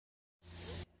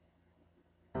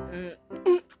I'm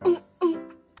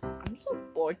so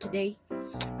bored today.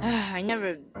 I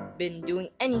never been doing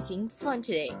anything fun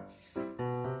today.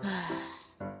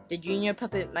 The junior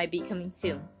puppet might be coming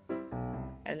soon.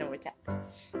 I don't know what's happening.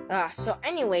 So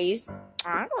anyways,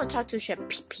 I'm gonna talk to Chef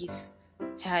Peepees.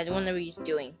 I wonder what he's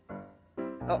doing.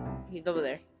 Oh, he's over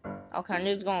there. Okay, I'm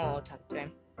just gonna talk to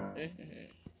him.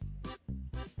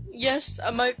 Yes,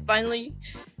 I might finally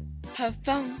have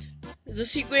found the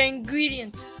secret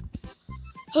ingredient.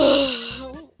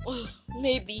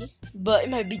 Maybe, but it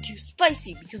might be too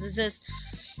spicy because it says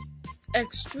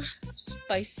extra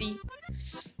spicy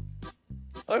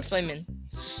or flamin'.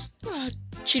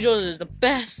 Cheetos is the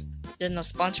best. They're not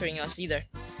sponsoring us either.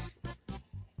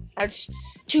 That's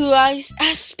 2 eyes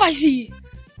as spicy.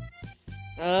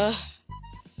 But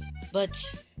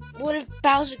what if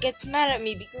Bowser gets mad at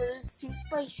me because it's too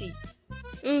spicy?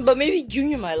 But maybe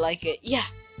Junior might like it. Yeah,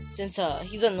 since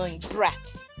he's an annoying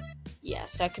brat. Yeah,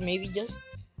 so I can maybe just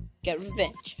get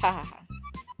revenge. Ha.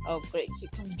 Oh great, here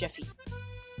comes Jeffy.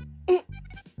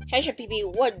 Hey Chef Peepee,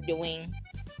 what you doing?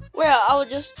 Well, I was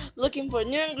just looking for a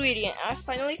new ingredient and I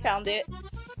finally found it.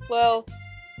 Well,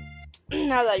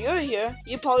 now that you're here,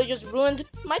 you probably just ruined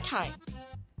my time.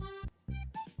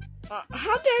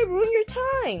 How did I ruin your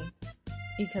time?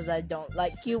 Because I don't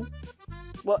like you?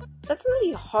 Well, that's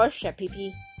really harsh, Chef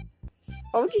Peepee.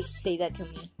 Why would you say that to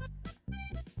me?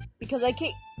 Because I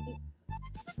can't...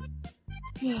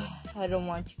 I don't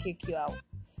want to kick you out.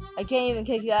 I can't even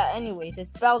kick you out anyway.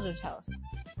 It's Bowser's house.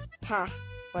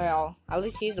 Well, at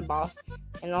least he's the boss.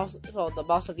 And also the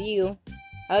boss of you.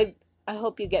 I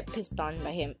hope you get pissed on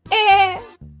by him.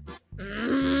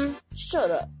 Shut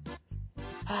up.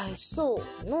 It's so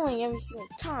annoying every single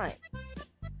time.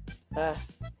 I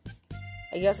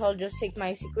guess I'll just take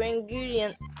my secret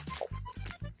ingredient.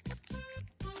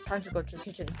 Time to go to the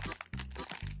kitchen.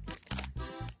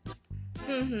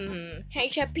 Hey,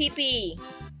 Chef Peepee.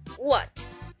 What?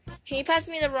 Can you pass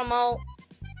me the remote?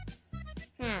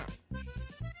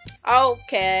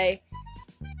 Okay.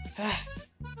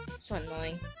 So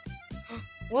annoying.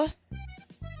 What?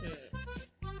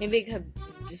 Maybe I could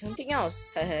do something else.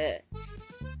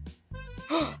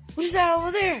 What is that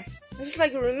over there? It looks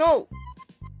like a remote.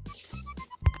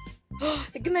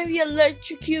 It can maybe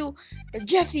electrocute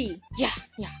Jeffy. Yeah.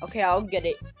 Okay, I'll get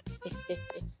it.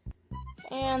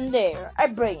 And there, I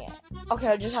bring it. Okay,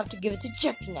 I'll just have to give it to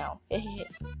Jeffy now.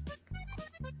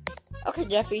 Okay,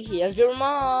 Jeffy, here's your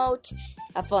remote.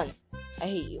 Have fun. I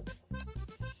hate you.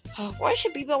 Why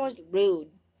should people always rude?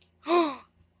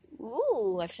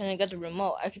 Ooh, I finally got the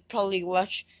remote. I could probably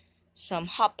watch some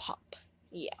Hop Hop.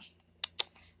 Yeah.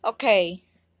 Okay.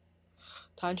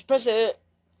 Time to press it.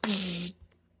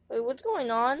 Wait, what's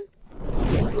going on?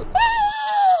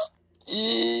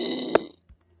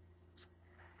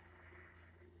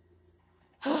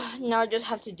 Now I just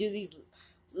have to do these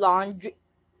laundry.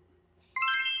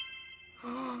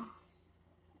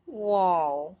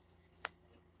 Whoa.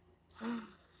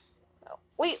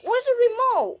 Wait, where's the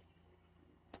remote?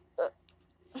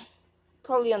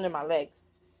 Probably under my legs.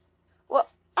 Well,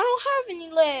 I don't have any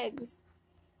legs.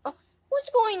 What's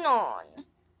going on?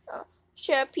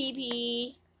 Chef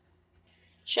Peepee.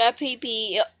 Chef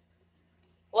Peepee.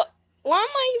 What? Why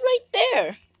am I right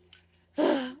there?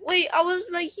 Wait, I was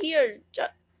right here.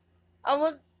 I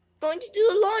was going to do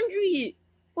the laundry.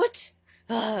 What?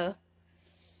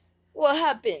 What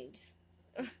happened?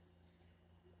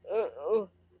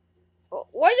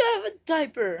 Why do I have a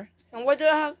diaper? And why do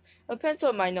I have a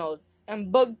pencil in my nose?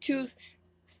 And bug tooth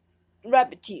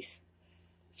rabbit teeth?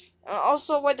 And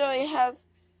also, why do I have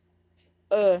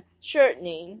a shirt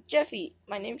named Jeffy?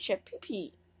 My name's Chef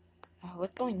Peepee.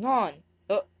 What's going on?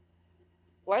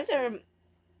 Why is there... Is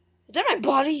that my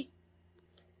body?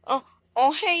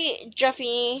 Oh, hey,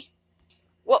 Jeffy.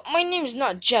 Well, my name's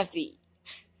not Jeffy.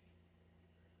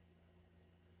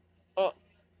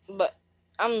 But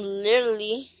I'm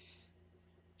literally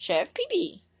Chef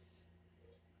Peepee.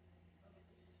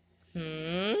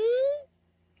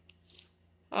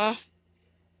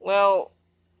 Well,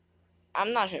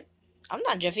 I'm not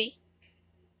Jeffy.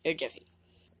 You're Jeffy.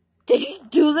 Did you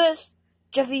do this,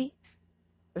 Jeffy?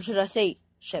 Or should I say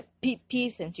Chef Peepee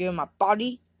since you're in my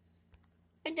body?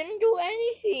 I didn't do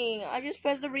anything. I just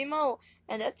pressed the remote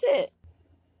and that's it.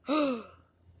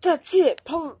 That's it.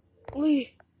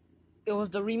 Probably it was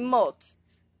the remote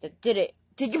that did it.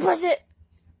 Did you press it?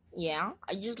 Yeah,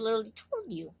 I just literally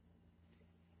told you.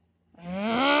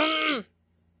 I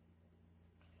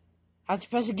have to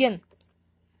press again.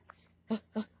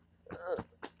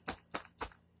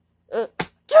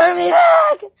 Turn me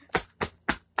back!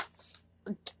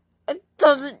 It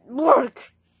doesn't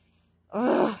work.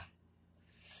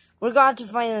 we're going to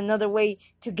find another way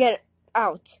to get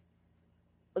out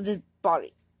of this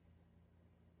body.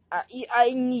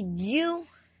 I need you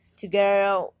to get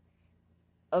out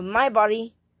of my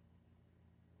body,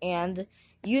 and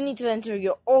you need to enter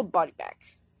your old body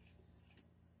back.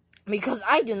 Because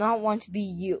I do not want to be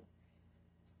you.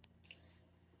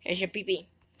 Here's your pee-pee.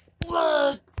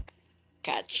 What?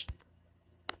 Catch.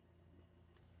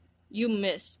 You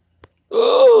missed.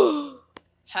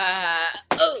 Ha.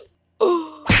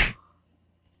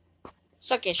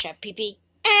 Suck your shit, pee-pee.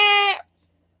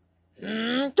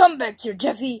 Come back here,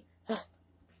 Jeffy.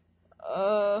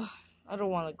 I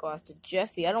don't want to go after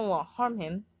Jeffy. I don't want to harm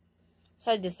him.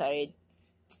 So I decided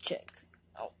to check.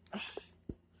 Oh.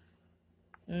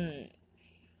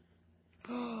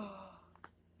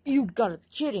 You gotta be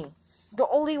kidding. The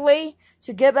only way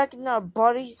to get back in our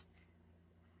bodies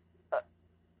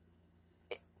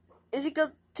is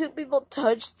because 2 people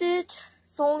touched it?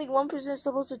 So only 1 person is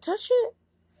supposed to touch it?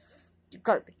 You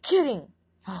gotta be kidding.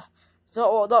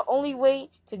 So the only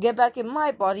way to get back in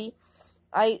my body,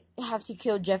 I have to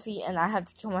kill Jeffy and I have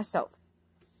to kill myself.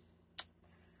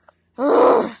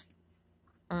 This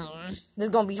is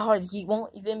gonna be hard. He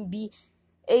won't even be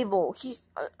able. He's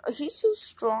too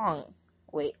strong.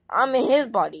 Wait, I'm in his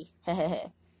body.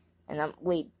 And I'm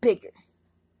way bigger.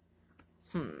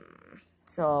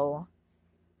 So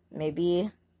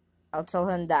maybe I'll tell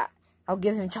him that I'll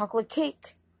give him chocolate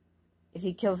cake if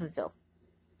he kills himself.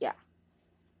 Yeah.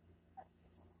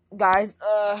 Guys,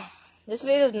 this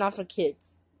video is not for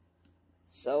kids.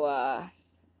 So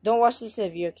don't watch this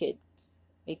if you're a kid,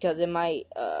 because it might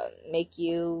make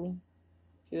you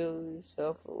kill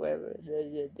yourself or whatever.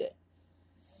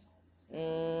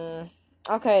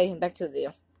 Okay, back to the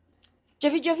video.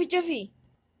 Jeffy!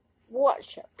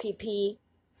 Watch, PP.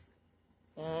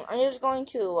 I'm just going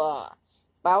to,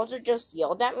 Bowser just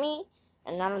yelled at me,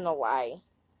 and I don't know why.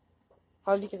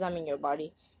 Probably because I'm in your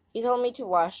body. He told me to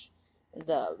wash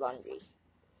the laundry.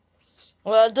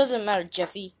 Well, it doesn't matter,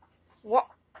 Jeffy. What?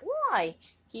 Why?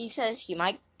 He says he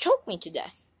might choke me to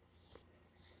death.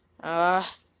 No.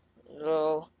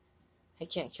 I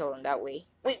can't kill him that way.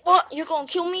 Wait, what? You're gonna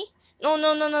kill me? No.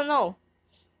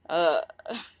 The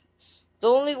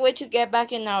only way to get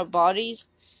back in our bodies,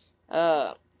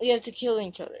 we have to kill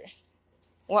each other.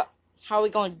 What? How are we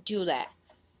gonna do that?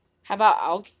 How about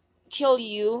I'll kill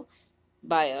you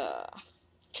by,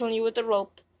 killing you with a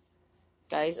rope.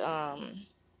 Guys,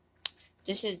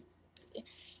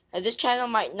 this channel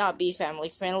might not be family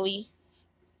friendly.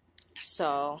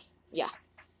 So, yeah.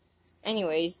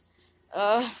 Anyways,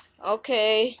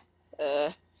 okay.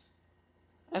 I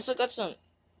also got some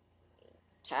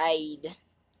Tide.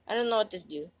 I don't know what to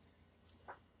do.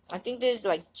 I think there's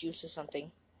like juice or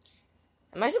something.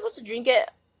 Am I supposed to drink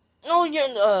it? No,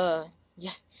 yeah.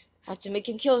 I have to make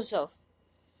him kill himself.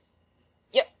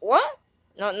 Yeah, what?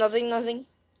 No, nothing.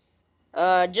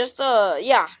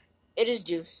 Yeah. It is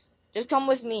juice. Just come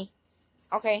with me.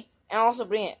 Okay. And also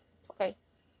bring it. Okay.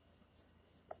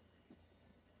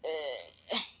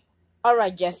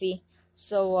 Alright, Jeffy.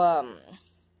 So,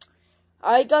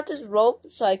 I got this rope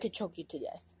so I could choke you to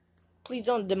death. Please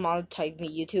don't demonetize me,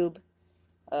 YouTube.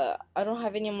 I don't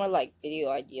have any more, like, video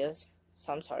ideas.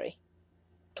 So I'm sorry.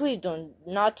 Please don't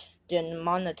not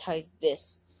demonetize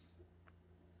this.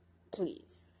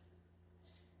 Please.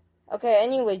 Okay,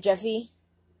 anyway, Jeffy.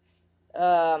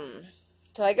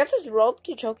 So I got this rope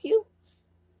to choke you.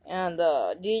 And,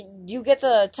 did you get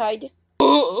the Tide?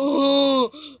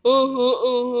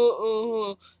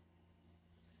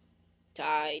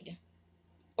 Tide.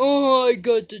 Oh, I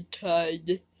got the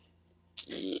Tide.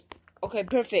 Okay,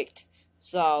 perfect.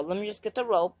 So, let me just get the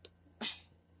rope.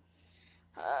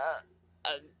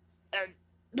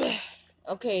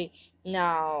 Okay,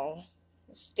 now,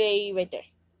 stay right there.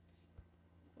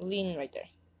 Lean right there.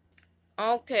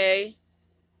 Okay.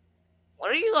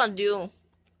 What are you gonna do?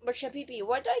 But Shapipi,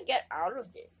 what do I get out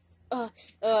of this?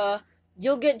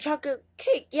 You'll get chocolate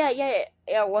cake. Yeah,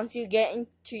 once you get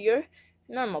into your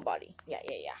normal body. Yeah.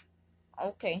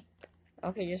 Okay,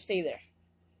 just stay there.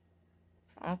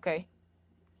 Okay.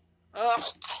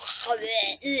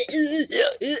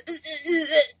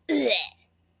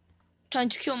 Trying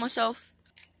to kill myself.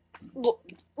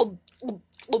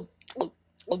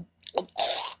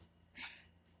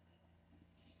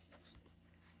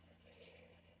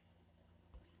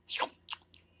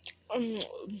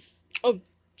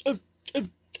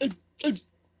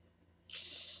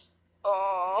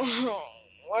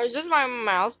 Why does my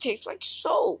mouth taste like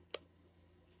soap?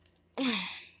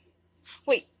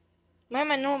 Wait, am I in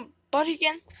my normal body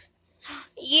again?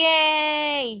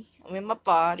 Yay! I'm in my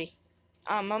body.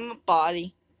 I'm in my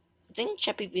body. I think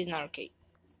Chappy is not okay.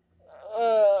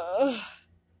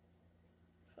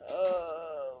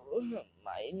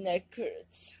 My neck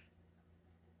hurts.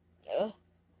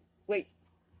 Wait.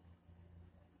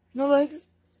 No legs?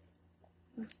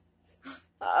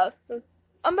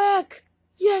 I'm back!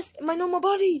 Yes, in my normal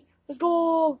body! Let's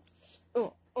go!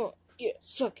 Yeah,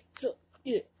 suck it, suck,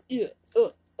 yeah,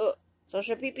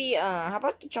 Social PP, how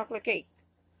about the chocolate cake?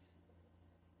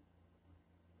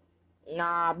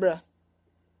 Nah, bruh.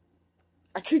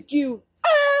 I tricked you.